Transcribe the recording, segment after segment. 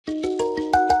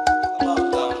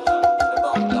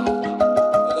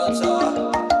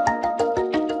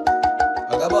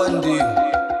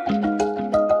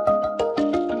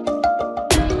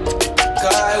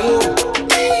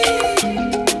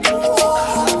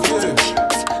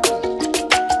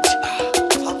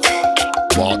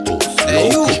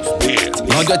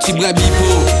de Tibrin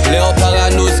Bipo, Léo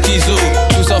Parano, Schizo,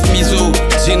 tout sauf miso.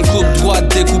 J'ai une coupe droite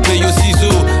découpée au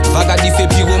ciseau. Vagabun fait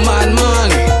pyromane,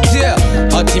 man. Yeah,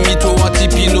 anti-mytho,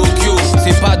 anti-Pinocchio.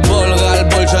 C'est pas de bol,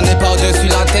 ras-le-bol, j'en ai par-dessus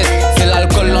la tête. C'est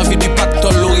l'alcool, l'envie du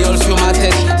pactole, l'auréole sur ma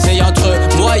tête. C'est entre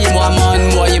moi et moi,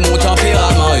 man, moi et mon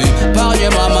tempérament.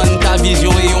 Parle-moi, man, ta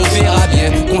vision et on verra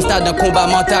bien. Constat d'un combat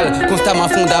mental, constamment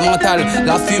fondamental.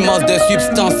 La fumance de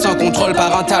substances sans contrôle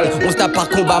parental. On se tape par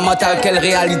combat mental, quelle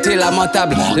réalité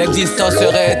lamentable. L'existence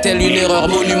serait-elle une erreur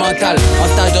monumentale? En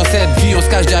stage dans cette vie, on se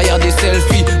cache derrière des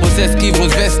selfies. On s'esquive, on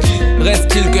se vestit.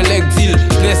 Reste-t-il que l'exil,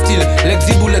 plaît-il?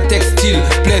 L'exil ou le textile,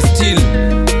 plaît-il?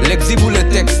 L'exil ou le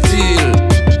textile?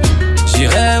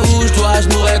 J'irai où je dois,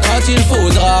 je mourrai quand il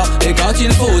faudra. Et quand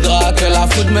il faudra que la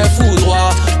foudre me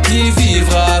foudroie. Qui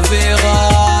vivra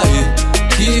verra,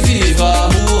 et qui vivra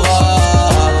mourra.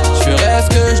 Je ferai ce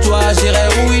que je dois, j'irai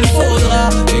où il faudra.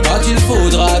 Et quand il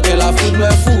faudra que la foudre me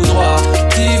foudroie.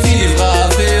 Qui vivra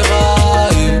verra,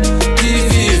 et qui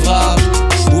vivra.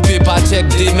 Poupée pas check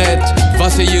des mètres.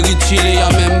 Conseiller Richie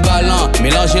en même ballon.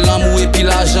 Mélanger l'amour et puis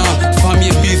l'argent.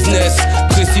 Famille business,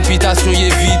 précipitation et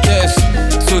vitesse.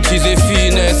 Sottise et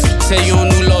finesse,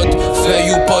 sayons-nous l'autre.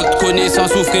 Feuille ou pote,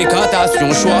 connaissance ou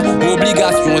fréquentation. Choix ou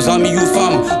obligation, amis ou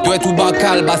femme. Doit ou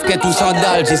bancal, basket ou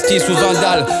sandales. Justice ou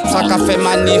vandale. Ça qu'a fait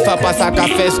manif, à pas ça qu'a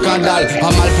fait scandale.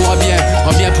 Un mal pour un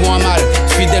bien pour un mal.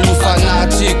 Fidèle ou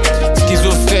fanatique,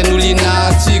 schizophrène ou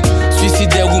lunatique.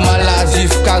 Suicidaire ou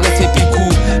maladif, caresse et picou.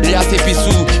 Lias et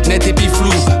pissou, net et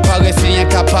flou. Paresse et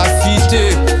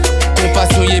incapacité.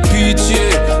 Compassion et pitié,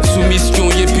 soumission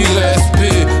et puis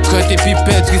respect. Crainte et puis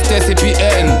paix, tristesse et puis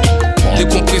haine.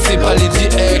 Décompressé par les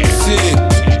excès.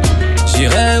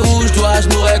 J'irai où je dois,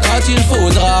 je mourrai quand il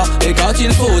faudra. Et quand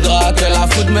il faudra que la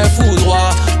foudre me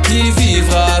foudroie. Qui